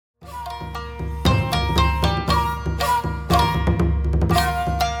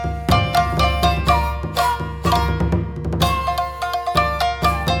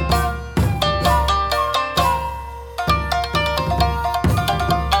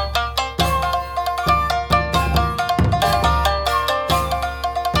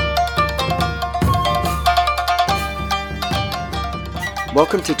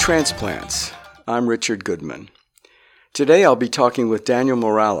Welcome to Transplants. I'm Richard Goodman. Today I'll be talking with Daniel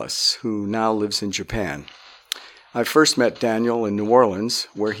Morales, who now lives in Japan. I first met Daniel in New Orleans,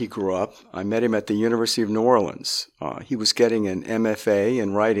 where he grew up. I met him at the University of New Orleans. He was getting an MFA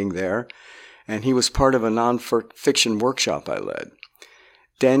in writing there, and he was part of a nonfiction workshop I led.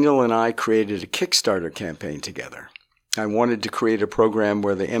 Daniel and I created a Kickstarter campaign together. I wanted to create a program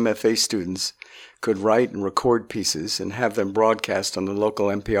where the MFA students could write and record pieces and have them broadcast on the local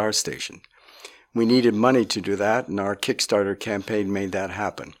NPR station. We needed money to do that, and our Kickstarter campaign made that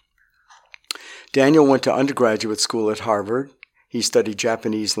happen. Daniel went to undergraduate school at Harvard. He studied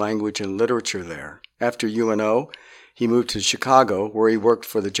Japanese language and literature there. After UNO, he moved to Chicago, where he worked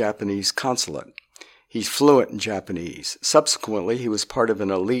for the Japanese consulate. He's fluent in Japanese. Subsequently, he was part of an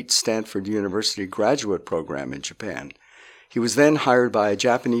elite Stanford University graduate program in Japan. He was then hired by a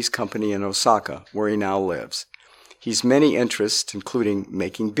Japanese company in Osaka, where he now lives. He's many interests, including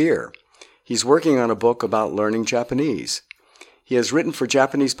making beer. He's working on a book about learning Japanese. He has written for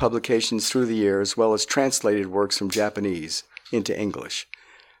Japanese publications through the years, as well as translated works from Japanese into English.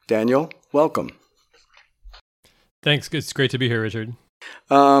 Daniel, welcome. Thanks. It's great to be here, Richard.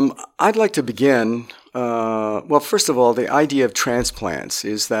 I'd like to begin. First of all, the idea of transplants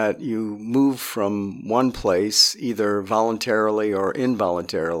is that you move from one place, either voluntarily or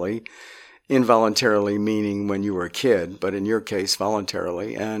involuntarily. Involuntarily meaning when you were a kid, but in your case,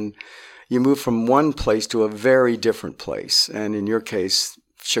 voluntarily. And you move from one place to a very different place, and in your case,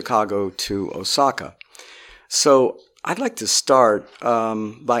 Chicago to Osaka. So I'd like to start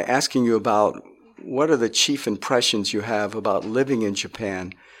by asking you about what are the chief impressions you have about living in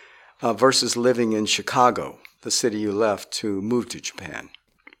Japan versus living in Chicago, the city you left to move to Japan?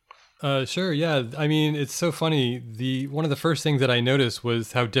 Sure, yeah. I mean, it's so funny. One of the first things that I noticed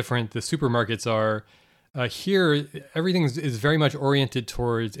was how different the supermarkets are. Here, everything is very much oriented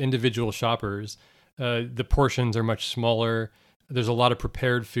towards individual shoppers. The portions are much smaller. There's a lot of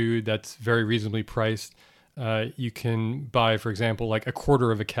prepared food that's very reasonably priced. You can buy, for example, like a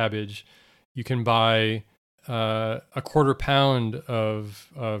quarter of a cabbage. You can buy a quarter pound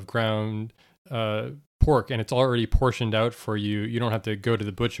of ground pork, and it's already portioned out for you. You don't have to go to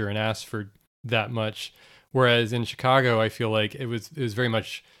the butcher and ask for that much. Whereas in Chicago, I feel like it was very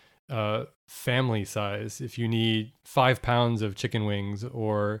much family size. If you need 5 pounds of chicken wings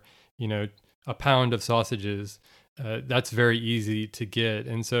or a pound of sausages, that's very easy to get.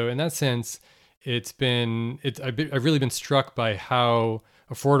 And so in that sense, I've really been struck by how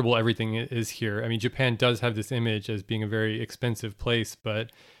affordable everything is here. I mean, Japan does have this image as being a very expensive place, but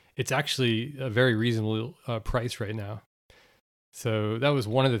it's actually a very reasonable price right now. So that was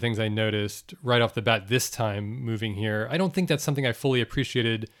one of the things I noticed right off the bat this time moving here. I don't think that's something I fully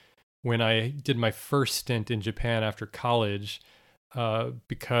appreciated when I did my first stint in Japan after college,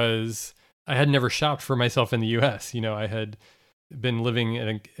 because I had never shopped for myself in the US. I had been living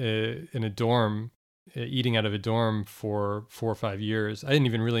in a dorm, eating out of a dorm for 4 or 5 years. I didn't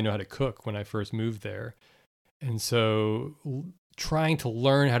even really know how to cook when I first moved there. And so trying to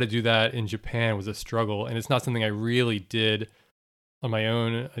learn how to do that in Japan was a struggle. And it's not something I really did on my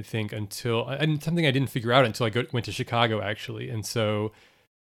own, I think, and something I didn't figure out until I went to Chicago, actually. And so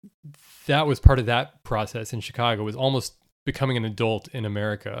that was part of that process in Chicago, was almost becoming an adult in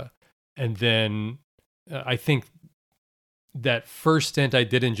America. And then I think that first stint I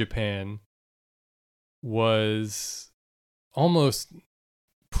did in Japan was almost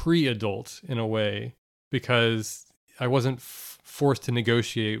pre-adult in a way, because I wasn't forced to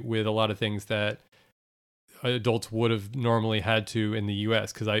negotiate with a lot of things that adults would have normally had to in the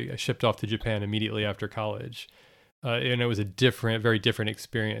US, because I shipped off to Japan immediately after college. And it was a very different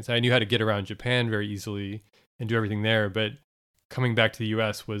experience. I knew how to get around Japan very easily and do everything there, but coming back to the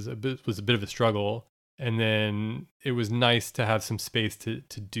US was a bit of a struggle. And then it was nice to have some space to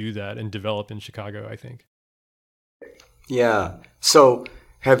do that and develop in Chicago, I think. Yeah. So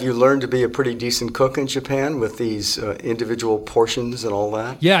have you learned to be a pretty decent cook in Japan with these individual portions and all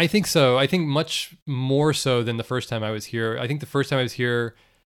that? Yeah, I think so. I think much more so than the first time I was here. I think the first time I was here,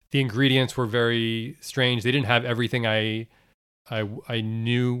 the ingredients were very strange. They didn't have everything I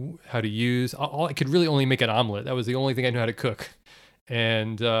knew how to use. I could really only make an omelet. That was the only thing I knew how to cook.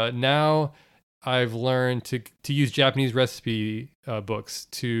 And now I've learned to use Japanese recipe books,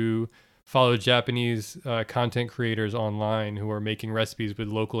 to follow Japanese content creators online who are making recipes with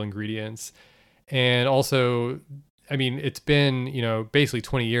local ingredients. And also, I mean, it's been, basically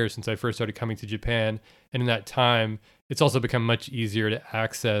 20 years since I first started coming to Japan. And in that time, it's also become much easier to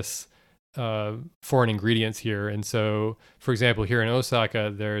access foreign ingredients here. And so, for example, here in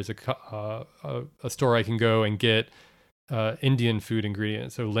Osaka, there's a store I can go and get Indian food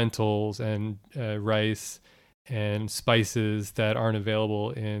ingredients, so lentils and rice and spices that aren't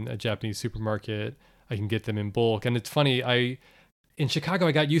available in a Japanese supermarket. I can get them in bulk. And it's funny, in Chicago,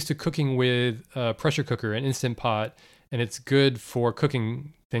 I got used to cooking with a pressure cooker, an Instant Pot, and it's good for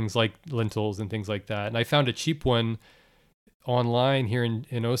cooking things like lentils and things like that. And I found a cheap one online here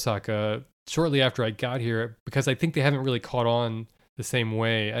in Osaka shortly after I got here, because I think they haven't really caught on the same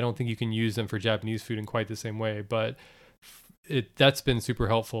way. I don't think you can use them for Japanese food in quite the same way, but that's been super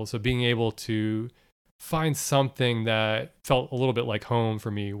helpful. So being able to find something that felt a little bit like home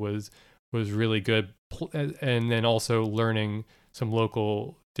for me was really good. And then also learning some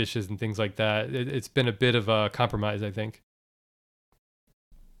local dishes and things like that. It's been a bit of a compromise, I think.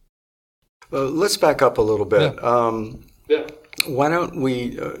 Let's back up a little bit. Yeah. Why don't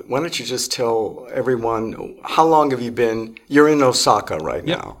you just tell everyone, how long have you been? You're in Osaka right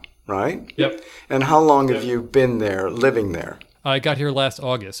now, right? Yep. And how long have you been there, living there? I got here last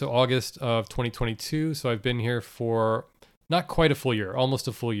August, so August of 2022. So I've been here for not quite a full year, almost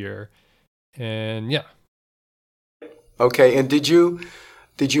a full year. And yeah. Okay, and did you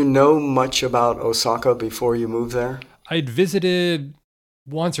know much about Osaka before you moved there? I'd visited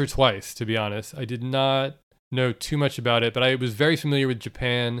once or twice, to be honest. I did not know too much about it, but I was very familiar with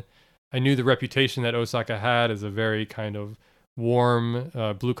Japan. I knew the reputation that Osaka had as a very kind of warm,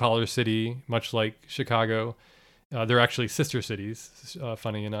 blue-collar city, much like Chicago. They're actually sister cities,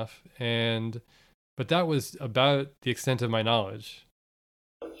 funny enough. But that was about the extent of my knowledge.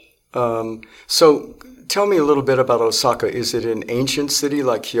 So tell me a little bit about Osaka. Is it an ancient city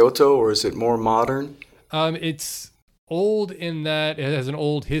like Kyoto, or is it more modern? It's old in that it has an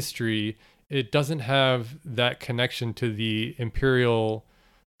old history. It doesn't have that connection to the imperial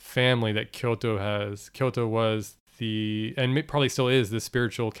family that Kyoto has. Kyoto was and it probably still is, the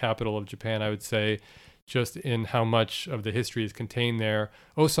spiritual capital of Japan, I would say, just in how much of the history is contained there.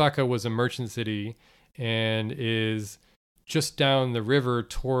 Osaka was a merchant city and is just down the river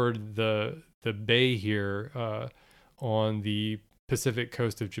toward the bay here on the Pacific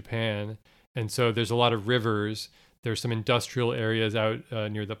coast of Japan. And so there's a lot of rivers. There's some industrial areas out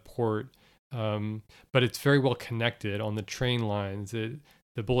near the port, but it's very well connected on the train lines. The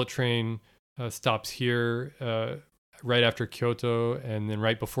bullet train stops here right after Kyoto, and then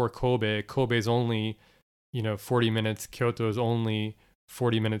right before Kobe. Kobe is only 40 minutes. Kyoto is only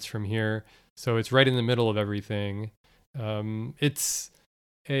 40 minutes from here. So it's right in the middle of everything. It's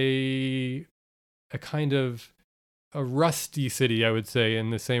a kind of a rusty city, I would say,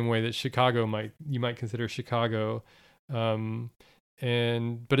 in the same way that you might consider Chicago. But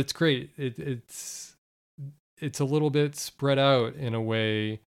it's great. It's a little bit spread out in a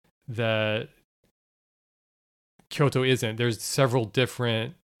way that Kyoto isn't. There's several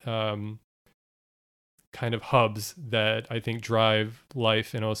different kind of hubs that I think drive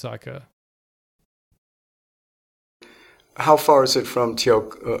life in Osaka. How far is it from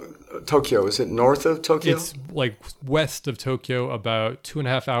Tokyo? Is it north of Tokyo? It's like west of Tokyo, about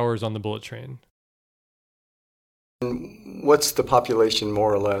 2.5 hours on the bullet train. And what's the population,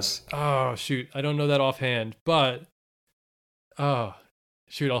 more or less? Oh, shoot. I don't know that offhand, but I'll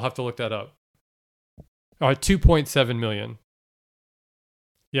have to look that up. 2.7 million.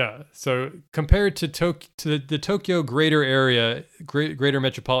 Yeah, so compared to the Tokyo greater area, greater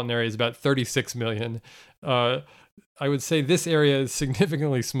metropolitan area is about 36 million. I would say this area is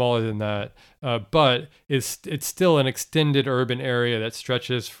significantly smaller than that, but it's still an extended urban area that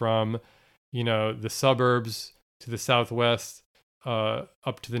stretches from, the suburbs to the southwest,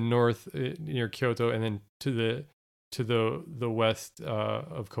 up to the north near Kyoto, and then to the west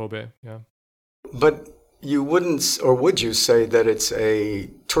of Kobe. Yeah. But you wouldn't, or would you say that it's a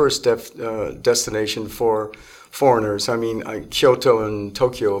tourist destination for foreigners? I mean, Kyoto and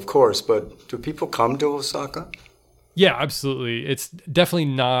Tokyo, of course, but do people come to Osaka? Yeah, absolutely. It's definitely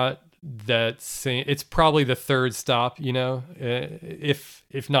not that same. It's probably the third stop,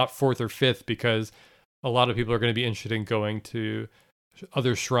 if not fourth or fifth, because a lot of people are going to be interested in going to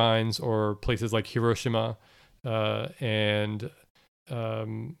other shrines or places like Hiroshima, and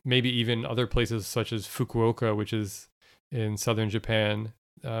maybe even other places such as Fukuoka, which is in southern Japan.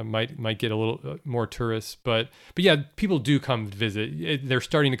 Might get a little more tourists, but yeah, people do come visit. They're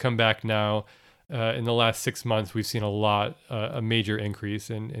starting to come back now. In the last 6 months, we've seen a major increase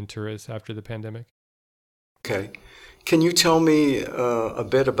in tourists after the pandemic. Okay. Can you tell me a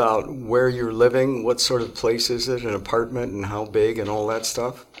bit about where you're living? What sort of place is it? An apartment, and how big, and all that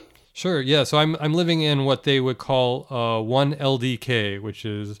stuff? Sure. Yeah. So I'm living in what they would call 1 LDK, which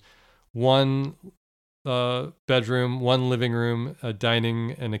is one bedroom, one living room, a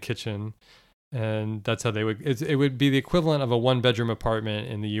dining, and a kitchen. And that's how it would be the equivalent of a one bedroom apartment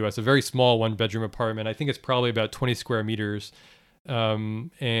in the US, a very small one bedroom apartment. I think it's probably about 20 square meters.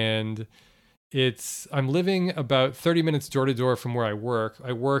 And I'm living about 30 minutes door to door from where I work.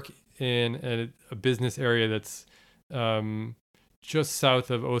 I work in a business area that's just south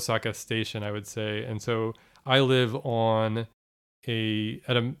of Osaka Station, I would say. And so I live on a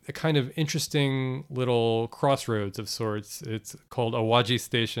kind of interesting little crossroads of sorts. It's called Awaji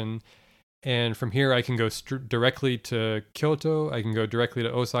Station. And from here, I can go directly to Kyoto. I can go directly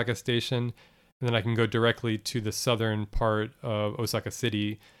to Osaka Station. And then I can go directly to the southern part of Osaka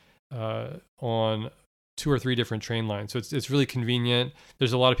City on 2 or 3 different train lines. So it's really convenient.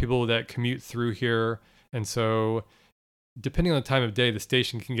 There's a lot of people that commute through here. And so depending on the time of day, the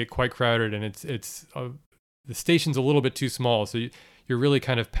station can get quite crowded, and the station's a little bit too small. So you're really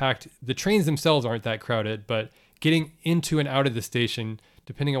kind of packed. The trains themselves aren't that crowded, but getting into and out of the station,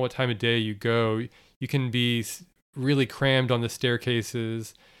 depending on what time of day you go, you can be really crammed on the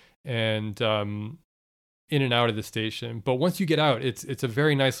staircases and in and out of the station. But once you get out, it's a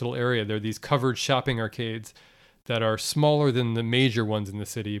very nice little area. There are these covered shopping arcades that are smaller than the major ones in the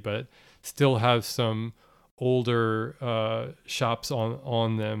city, but still have some older shops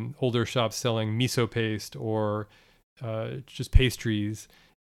on them, older shops selling miso paste or just pastries,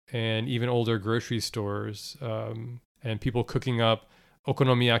 and even older grocery stores, and people cooking up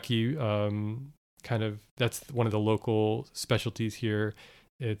okonomiyaki, that's one of the local specialties here.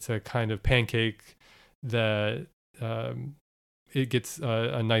 It's a kind of pancake that it gets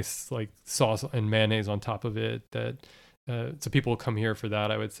a nice like sauce and mayonnaise on top of it. So people come here for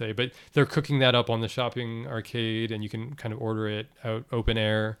that, I would say. But they're cooking that up on the shopping arcade, and you can kind of order it out open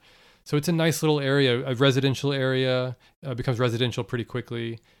air. So it's a nice little area, a residential area. Becomes residential pretty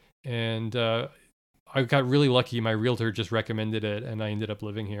quickly. And I got really lucky. My realtor just recommended it, and I ended up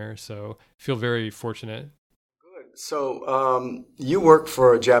living here. So I feel very fortunate. Good. So you work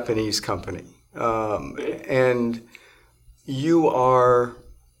for a Japanese company, and you are,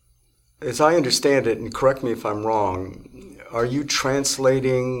 as I understand it, and correct me if I'm wrong, are you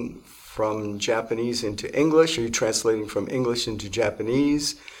translating from Japanese into English? Are you translating from English into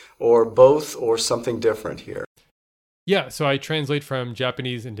Japanese, or both, or something different here? Yeah, so I translate from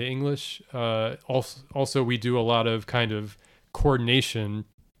Japanese into English. Also, we do a lot of kind of coordination,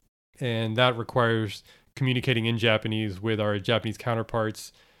 and that requires communicating in Japanese with our Japanese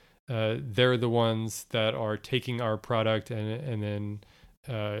counterparts. They're the ones that are taking our product and then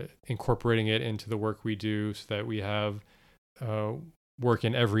incorporating it into the work we do, so that we have work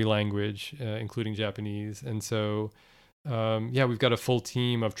in every language, including Japanese. And so, we've got a full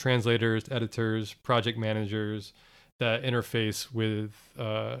team of translators, editors, project managers that interface with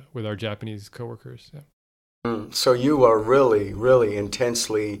our Japanese coworkers. Yeah. So you are really, really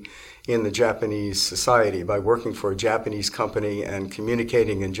intensely in the Japanese society by working for a Japanese company and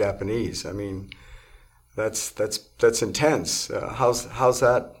communicating in Japanese. I mean, that's intense. How's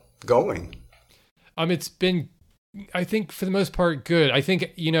that going? It's been, I think, for the most part, good. I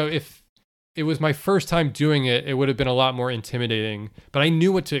think, if it was my first time doing it, it would have been a lot more intimidating. But I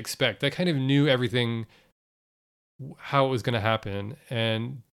knew what to expect. I kind of knew everything, how it was going to happen,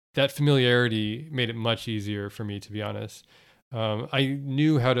 and that familiarity made it much easier for me, to be honest. I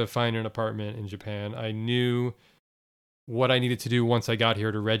knew how to find an apartment in Japan. I knew what I needed to do once I got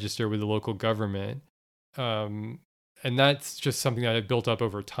here to register with the local government. And that's just something that I built up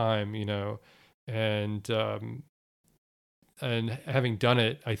over time, and having done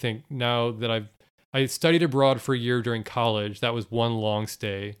it, I think now that I studied abroad for a year during college. That was one long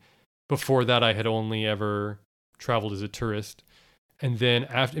stay. Before that, I had only ever traveled as a tourist. And then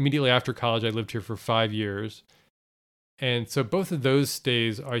immediately after college, I lived here for 5 years. And so both of those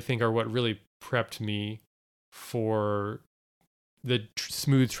stays, I think, are what really prepped me for the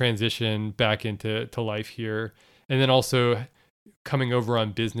smooth transition back into life here. And then also coming over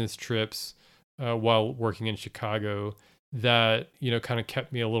on business trips while working in Chicago, that, kind of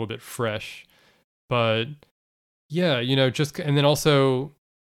kept me a little bit fresh. But yeah, and then also,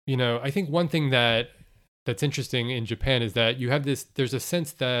 I think one thing that's interesting in Japan is that there's a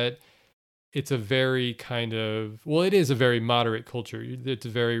sense that it's a very it is a very moderate culture. It's a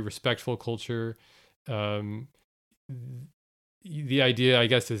very respectful culture. The idea, I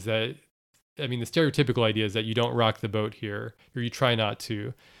guess, is that, the stereotypical idea is that you don't rock the boat here, or you try not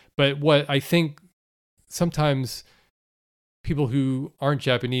to. But what I think sometimes people who aren't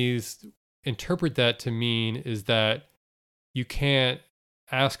Japanese interpret that to mean is that you can't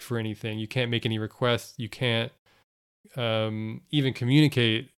ask for anything. You can't make any requests. You can't even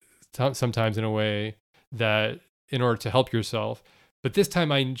communicate sometimes in a way that in order to help yourself. But this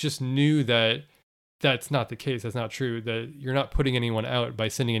time I just knew that that's not the case. That's not true. That you're not putting anyone out by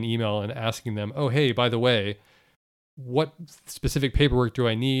sending an email and asking them, oh, hey, by the way, what specific paperwork do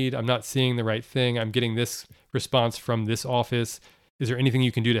I need? I'm not seeing the right thing. I'm getting this response from this office. Is there anything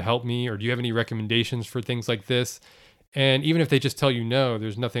you can do to help me? Or do you have any recommendations for things like this? And even if they just tell you no,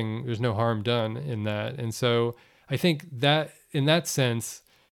 there's no harm done in that. And so I think that in that sense,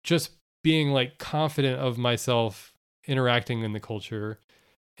 just being like confident of myself interacting in the culture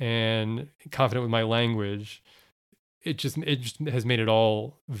and confident with my language, it just has made it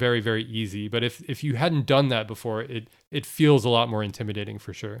all very, very easy. But if you hadn't done that before, it feels a lot more intimidating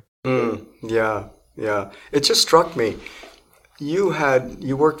for sure. Yeah, yeah. It just struck me.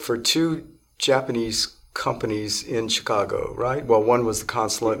 You worked for two Japanese companies in Chicago, right? Well, one was the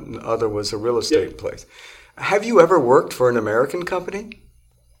consulate and the other was a real estate place. Have you ever worked for an American company?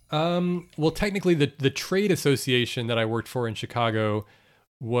 Well, technically, the trade association that I worked for in Chicago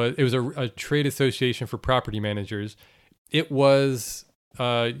was a trade association for property managers. It was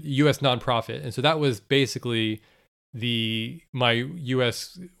a U.S. nonprofit, and so that was basically my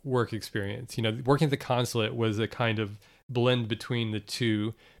U.S. work experience. You know, working at the consulate was a kind of blend between the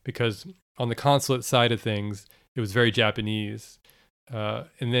two, because on the consulate side of things, it was very Japanese, and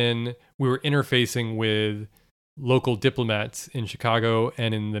then we were interfacing with local diplomats in Chicago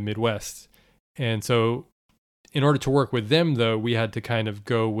and in the Midwest. And so in order to work with them, though, we had to kind of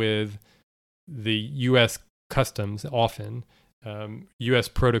go with the U.S. customs often, U.S.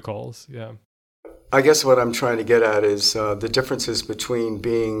 protocols. Yeah. I guess what I'm trying to get at is the differences between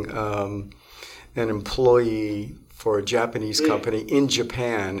being an employee for a Japanese company in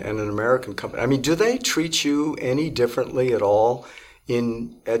Japan and an American company. I mean, do they treat you any differently at all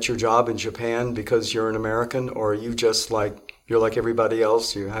at your job in Japan because you're an American, or are you just you're like everybody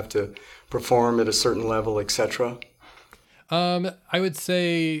else, you have to perform at a certain level, etc.? I would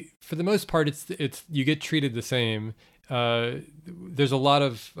say for the most part, it's you get treated the same. There's a lot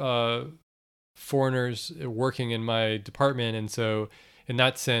of foreigners working in my department, and so in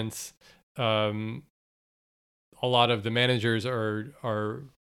that sense, a lot of the managers are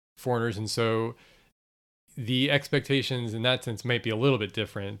foreigners, and so the expectations in that sense might be a little bit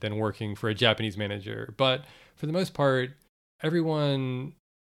different than working for a Japanese manager. But for the most part, everyone,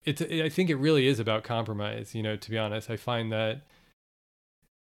 I think it really is about compromise. You know, to be honest, I find that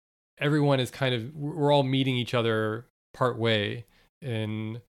everyone is we're all meeting each other part way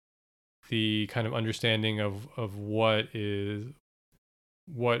in the kind of understanding of what is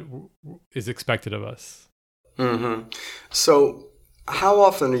expected of us. Mm-hmm. So how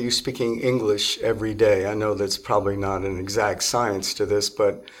often are you speaking English every day? I know that's probably not an exact science to this,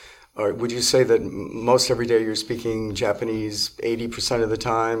 but would you say that most every day you're speaking Japanese 80% of the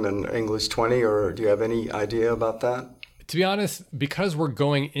time and English 20, or do you have any idea about that? To be honest, because we're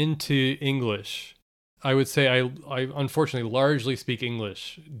going into English, I would say I unfortunately largely speak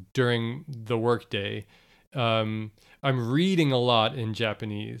English during the workday. I'm reading a lot in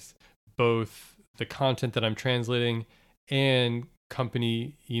Japanese, both the content that I'm translating and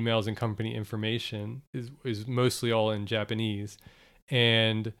company emails and company information is mostly all in Japanese.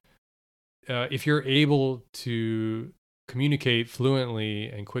 And if you're able to communicate fluently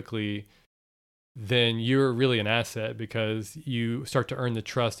and quickly, then you're really an asset, because you start to earn the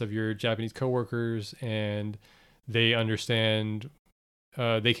trust of your Japanese coworkers, and they understand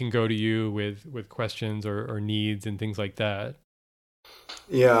they can go to you with questions or needs and things like that.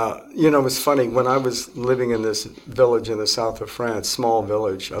 Yeah, it's funny. When I was living in this village in the south of France, small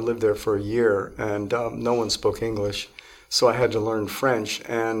village, I lived there for a year, and no one spoke English, so I had to learn French.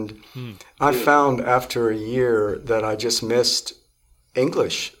 And I found after a year that I just missed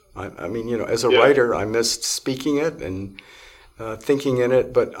English. I mean, as a writer, I missed speaking it and thinking in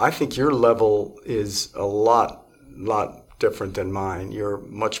it, but I think your level is a lot different than mine. You're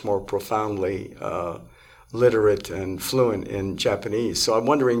much more profoundly literate and fluent in Japanese. So I'm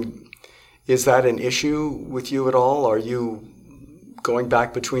wondering, is that an issue with you at all? Are you going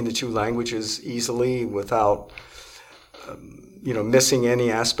back between the two languages easily without, missing any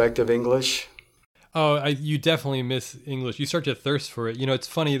aspect of English? Oh, you definitely miss English. You start to thirst for it. It's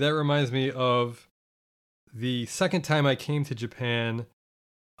funny. That reminds me of the second time I came to Japan.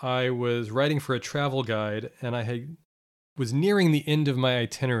 I was writing for a travel guide, and was nearing the end of my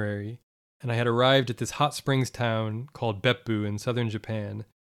itinerary. And I had arrived at this hot springs town called Beppu in southern Japan.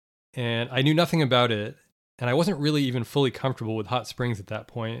 And I knew nothing about it. And I wasn't really even fully comfortable with hot springs at that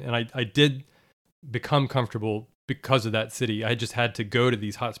point. And I did become comfortable because of that city. I just had to go to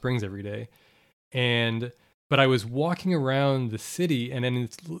these hot springs every day. But I was walking around the city, and then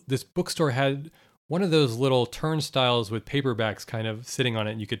this bookstore had one of those little turnstiles with paperbacks kind of sitting on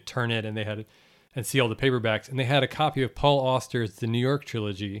it, and you could turn it, and they had and see all the paperbacks. And they had a copy of Paul Auster's The New York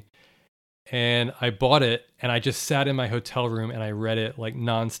Trilogy, and I bought it, and I just sat in my hotel room and I read it like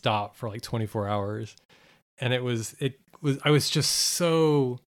nonstop for like 24 hours. And I was just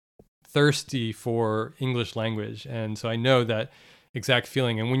so thirsty for English language. And so I know that exact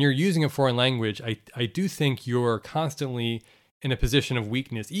feeling. And when you're using a foreign language, I do think you're constantly in a position of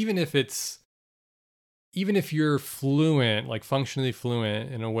weakness, even if you're fluent, like functionally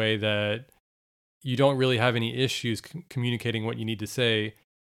fluent in a way that you don't really have any issues communicating what you need to say.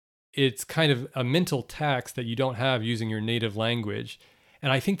 It's kind of a mental tax that you don't have using your native language.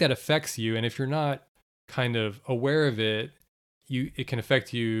 And I think that affects you. And if you're not kind of aware of it, it can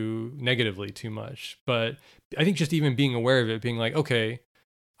affect you negatively too much. But I think just even being aware of it, being like, okay,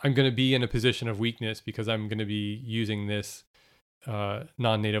 I'm going to be in a position of weakness because I'm going to be using this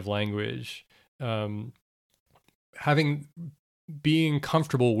non-native language. Being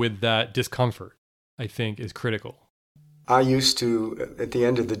comfortable with that discomfort, I think, is critical. I used to, at the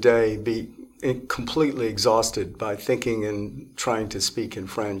end of the day, be completely exhausted by thinking and trying to speak in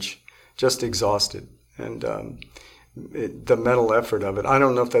French, just exhausted. And the mental effort of it, I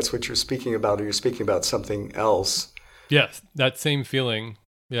don't know if that's what you're speaking about or you're speaking about something else. Yes, that same feeling.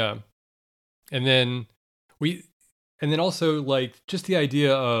 Yeah. And then also like just the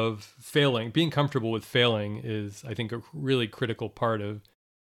idea of failing, being comfortable with failing is, I think, a really critical part of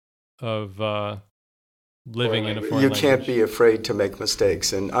living in a foreign language. You can't be afraid to make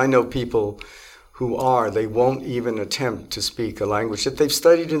mistakes. And I know people who they won't even attempt to speak a language that they've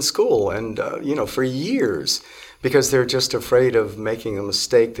studied in school and, for years, because they're just afraid of making a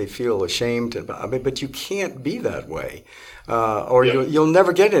mistake. They feel ashamed about it. But you can't be that way, or you'll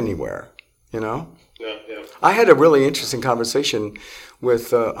never get anywhere, Yeah. I had a really interesting conversation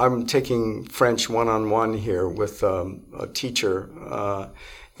with, I'm taking French one-on-one here with a teacher,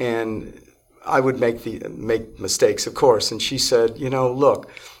 and I would make mistakes, of course. And she said,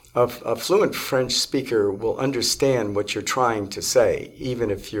 look, a fluent French speaker will understand what you're trying to say,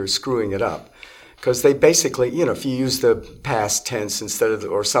 even if you're screwing it up. Because they basically, if you use the past tense instead of,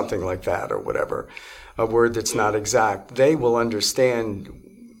 or something like that, or whatever, a word that's not exact, they will understand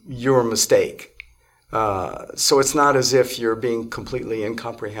your mistake. So it's not as if you're being completely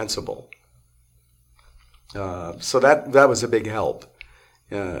incomprehensible. So that was a big help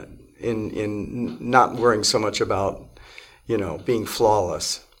in not worrying so much about, being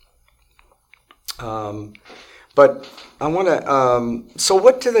flawless. But I want to, so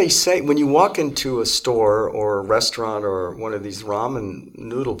what do they say when you walk into a store or a restaurant or one of these ramen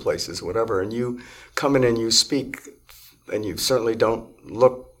noodle places, whatever, and you come in and you speak, and you certainly don't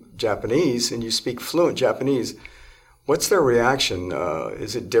look Japanese, and you speak fluent Japanese, what's their reaction?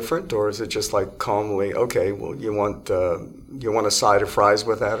 Is it different, or is it just like calmly, okay, well, you want a side of fries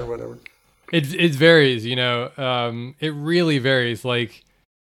with that or whatever? It varies, it really varies. Like,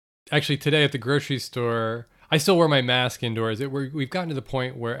 actually today at the grocery store, I still wear my mask indoors. We've gotten to the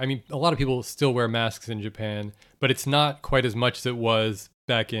point where, a lot of people still wear masks in Japan, but it's not quite as much as it was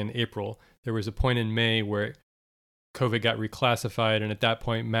back in April. There was a point in May where COVID got reclassified, and at that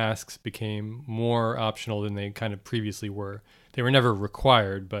point, masks became more optional than they kind of previously were. They were never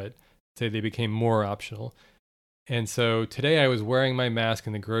required, but say they became more optional. And so today I was wearing my mask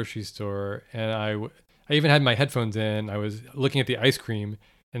in the grocery store, and I even had my headphones in. I was looking at the ice cream,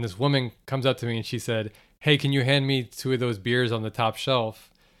 and this woman comes up to me and she said, "Hey, can you hand me 2 of those beers on the top shelf?"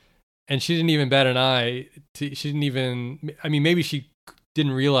 And she didn't even bat an eye. She didn't even, maybe she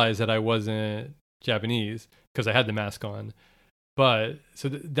didn't realize that I wasn't Japanese because I had the mask on. But so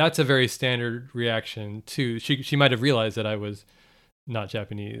that's a very standard reaction too. She might have realized that I was not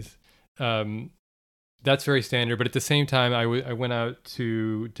Japanese. That's very standard. But at the same time, I went out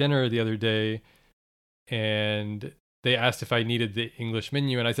to dinner the other day, and they asked if I needed the English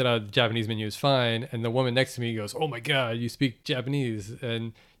menu, and I said, "Oh, the Japanese menu is fine." And the woman next to me goes, "Oh my God, you speak Japanese,"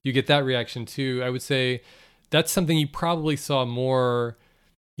 and you get that reaction too. I would say that's something you probably saw more,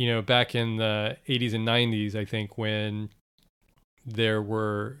 back in the 80s and 90s, I think, when there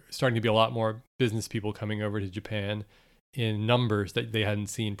were starting to be a lot more business people coming over to Japan in numbers that they hadn't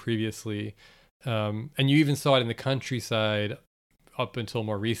seen previously. And you even saw it in the countryside up until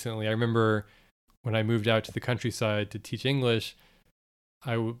more recently. I remember when I moved out to the countryside to teach English,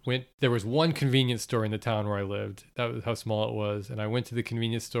 there was one convenience store in the town where I lived. That was how small it was. And I went to the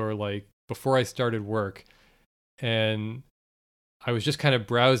convenience store like before I started work, and I was just kind of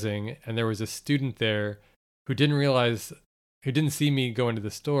browsing, and there was a student there who didn't see me go into the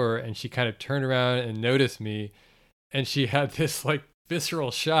store, and she kind of turned around and noticed me, and she had this like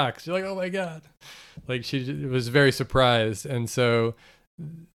visceral shock. She's like, oh my God. Like she was very surprised. And so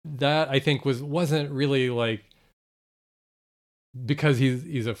that I think wasn't really like because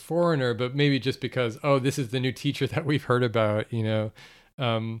he's a foreigner, but maybe just because, oh, this is the new teacher that we've heard about, you know?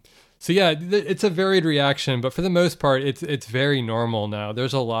 So yeah, it's a varied reaction, but for the most part, it's very normal now.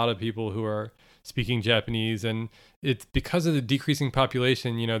 There's a lot of people who are speaking Japanese, and it's because of the decreasing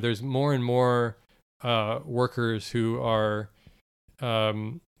population. You know, there's more and more workers who are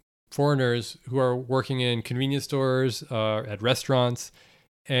foreigners who are working in convenience stores, at restaurants,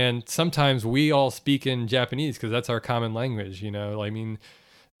 and sometimes we all speak in Japanese because that's our common language. You know,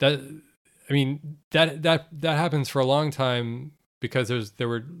 that that happens for a long time because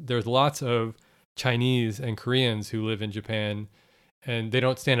there's lots of Chinese and Koreans who live in Japan, and they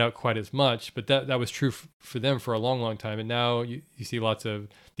don't stand out quite as much. But that was true for them for a long, long time. And now you see lots of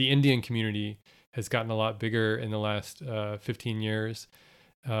the Indian community has gotten a lot bigger in the last 15 years.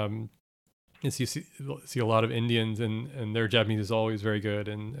 And so you see a lot of Indians, and their Japanese is always very good.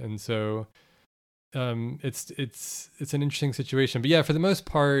 And so it's an interesting situation. But yeah, for the most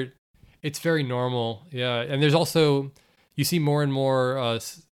part, it's very normal. Yeah, and there's also you see more and more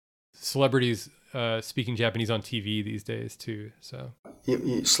celebrities speaking Japanese on TV these days too. So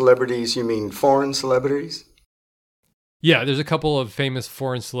celebrities, you mean foreign celebrities? Yeah, there's a couple of famous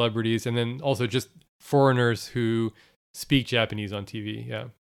foreign celebrities, and then also just foreigners who speak Japanese on TV. Yeah.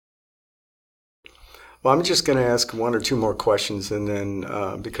 Well, I'm just going to ask one or two more questions, and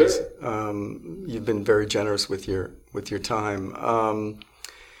then because you've been very generous with your time,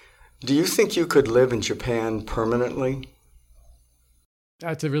 do you think you could live in Japan permanently?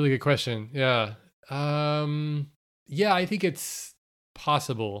 That's a really good question. Yeah. Yeah, I think it's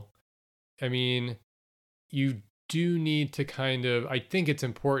possible. I mean, you do need to I think it's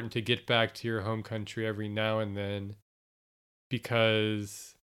important to get back to your home country every now and then,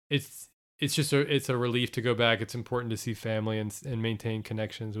 because it's a relief to go back. It's important to see family and maintain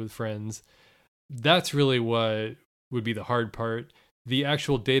connections with friends. That's really what would be the hard part. The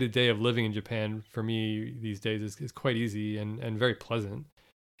actual day-to-day of living in Japan for me these days is quite easy and very pleasant.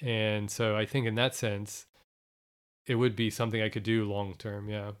 And so I think in that sense, it would be something I could do long term.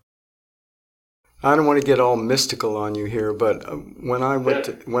 Yeah. I don't want to get all mystical on you here, but when I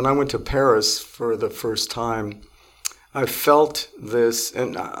went to Paris for the first time, I felt this,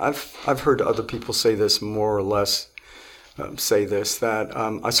 and I've heard other people say this more or less. That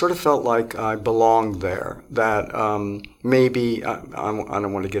I sort of felt like I belonged there. That maybe I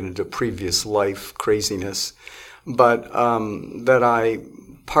don't want to get into previous life craziness, but that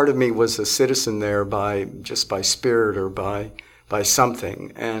part of me was a citizen there by spirit or by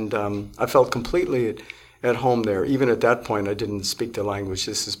something, and I felt completely at home there. Even at that point, I didn't speak the language.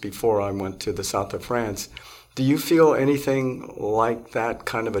 This is before I went to the south of France. Do you feel anything like that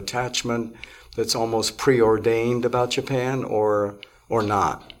kind of attachment that's almost preordained about Japan, or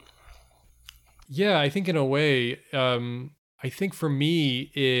not? Yeah, I think in a way, I think for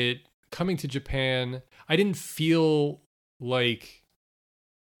me, coming to Japan, I didn't feel like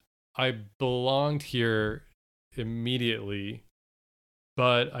I belonged here immediately,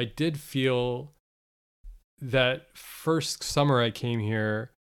 but I did feel that first summer I came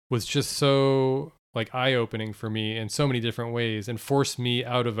here was just so like eye-opening for me in so many different ways, and forced me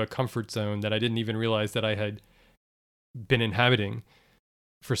out of a comfort zone that I didn't even realize that I had been inhabiting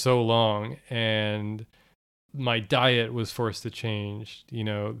for so long. And my diet was forced to change, you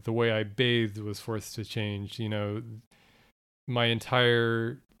know, the way I bathed was forced to change, you know, my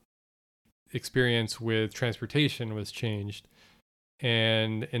entire experience with transportation was changed.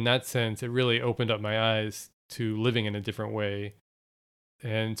 And in that sense, it really opened up my eyes to living in a different way.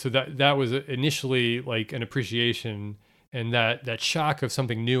 And so that was initially like an appreciation, and that shock of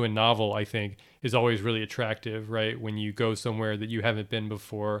something new and novel, I think, is always really attractive, right? When you go somewhere that you haven't been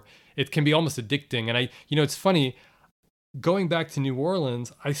before, it can be almost addicting. And it's funny, going back to New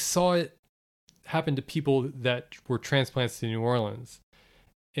Orleans, I saw it happen to people that were transplants to New Orleans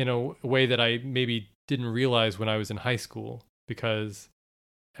in a way that I maybe didn't realize when I was in high school, because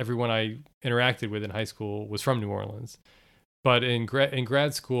everyone I interacted with in high school was from New Orleans. But in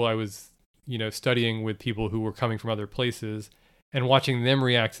grad school, I was, studying with people who were coming from other places, and watching them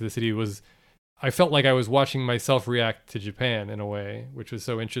react to the city I felt like I was watching myself react to Japan in a way, which was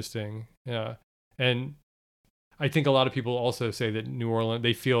so interesting. Yeah. And I think a lot of people also say that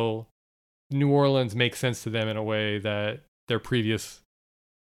they feel New Orleans makes sense to them in a way that their previous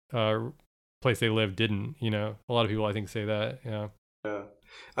place they lived didn't. A lot of people I think say that. Yeah. Yeah.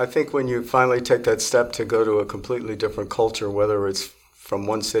 I think when you finally take that step to go to a completely different culture, whether it's from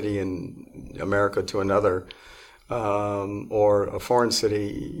one city in America to another, or a foreign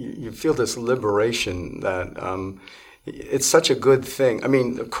city, you feel this liberation that it's such a good thing. I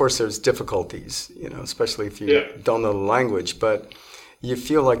mean, of course, there's difficulties, especially if you don't know the language, but you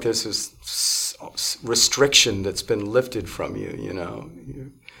feel like there's this restriction that's been lifted from you,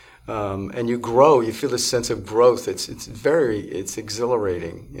 and you grow. You feel this sense of growth. It's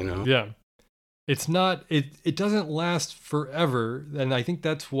exhilarating, Yeah. It's not, it doesn't last forever. And I think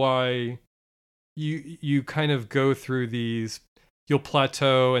that's why you kind of go through these, you'll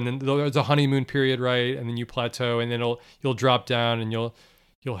plateau, and then there's a honeymoon period, right? And then you plateau, and then you'll drop down, and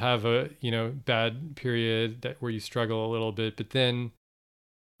you'll have a, bad period where you struggle a little bit. But then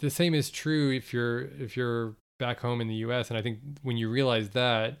the same is true if you're back home in the US. And I think when you realize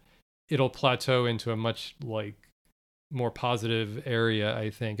that, it'll plateau into a much more positive area, I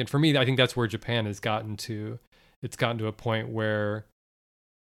think. And for me, I think that's where Japan has gotten to. It's gotten to a point where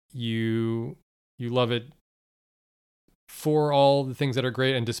you love it for all the things that are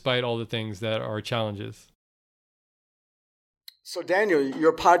great and despite all the things that are challenges. So Daniel,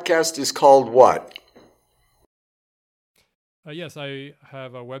 your podcast is called what? Yes, I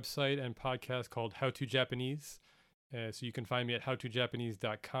have a website and podcast called How to Japanese. So you can find me at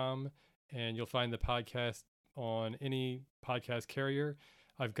howtojapanese.com, and you'll find the podcast on any podcast carrier.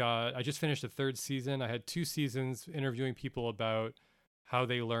 I just finished the third season. I had 2 seasons interviewing people about how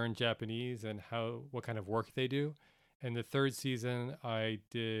they learn Japanese and what kind of work they do. And the third season, I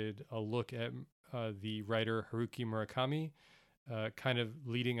did a look at the writer Haruki Murakami, kind of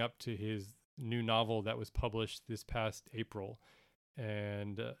leading up to his new novel that was published this past April.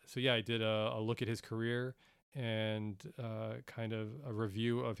 And I did a look at his career and kind of a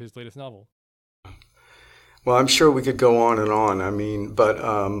review of his latest novel. Well, I'm sure we could go on and on. I mean, but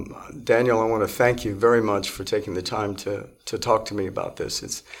Daniel, I want to thank you very much for taking the time to talk to me about this.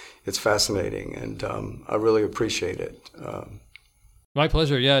 It's fascinating, and I really appreciate it. My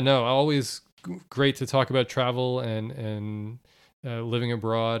pleasure. Yeah, no, always great to talk about travel and living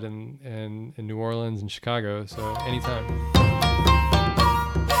abroad and in New Orleans and Chicago. So anytime.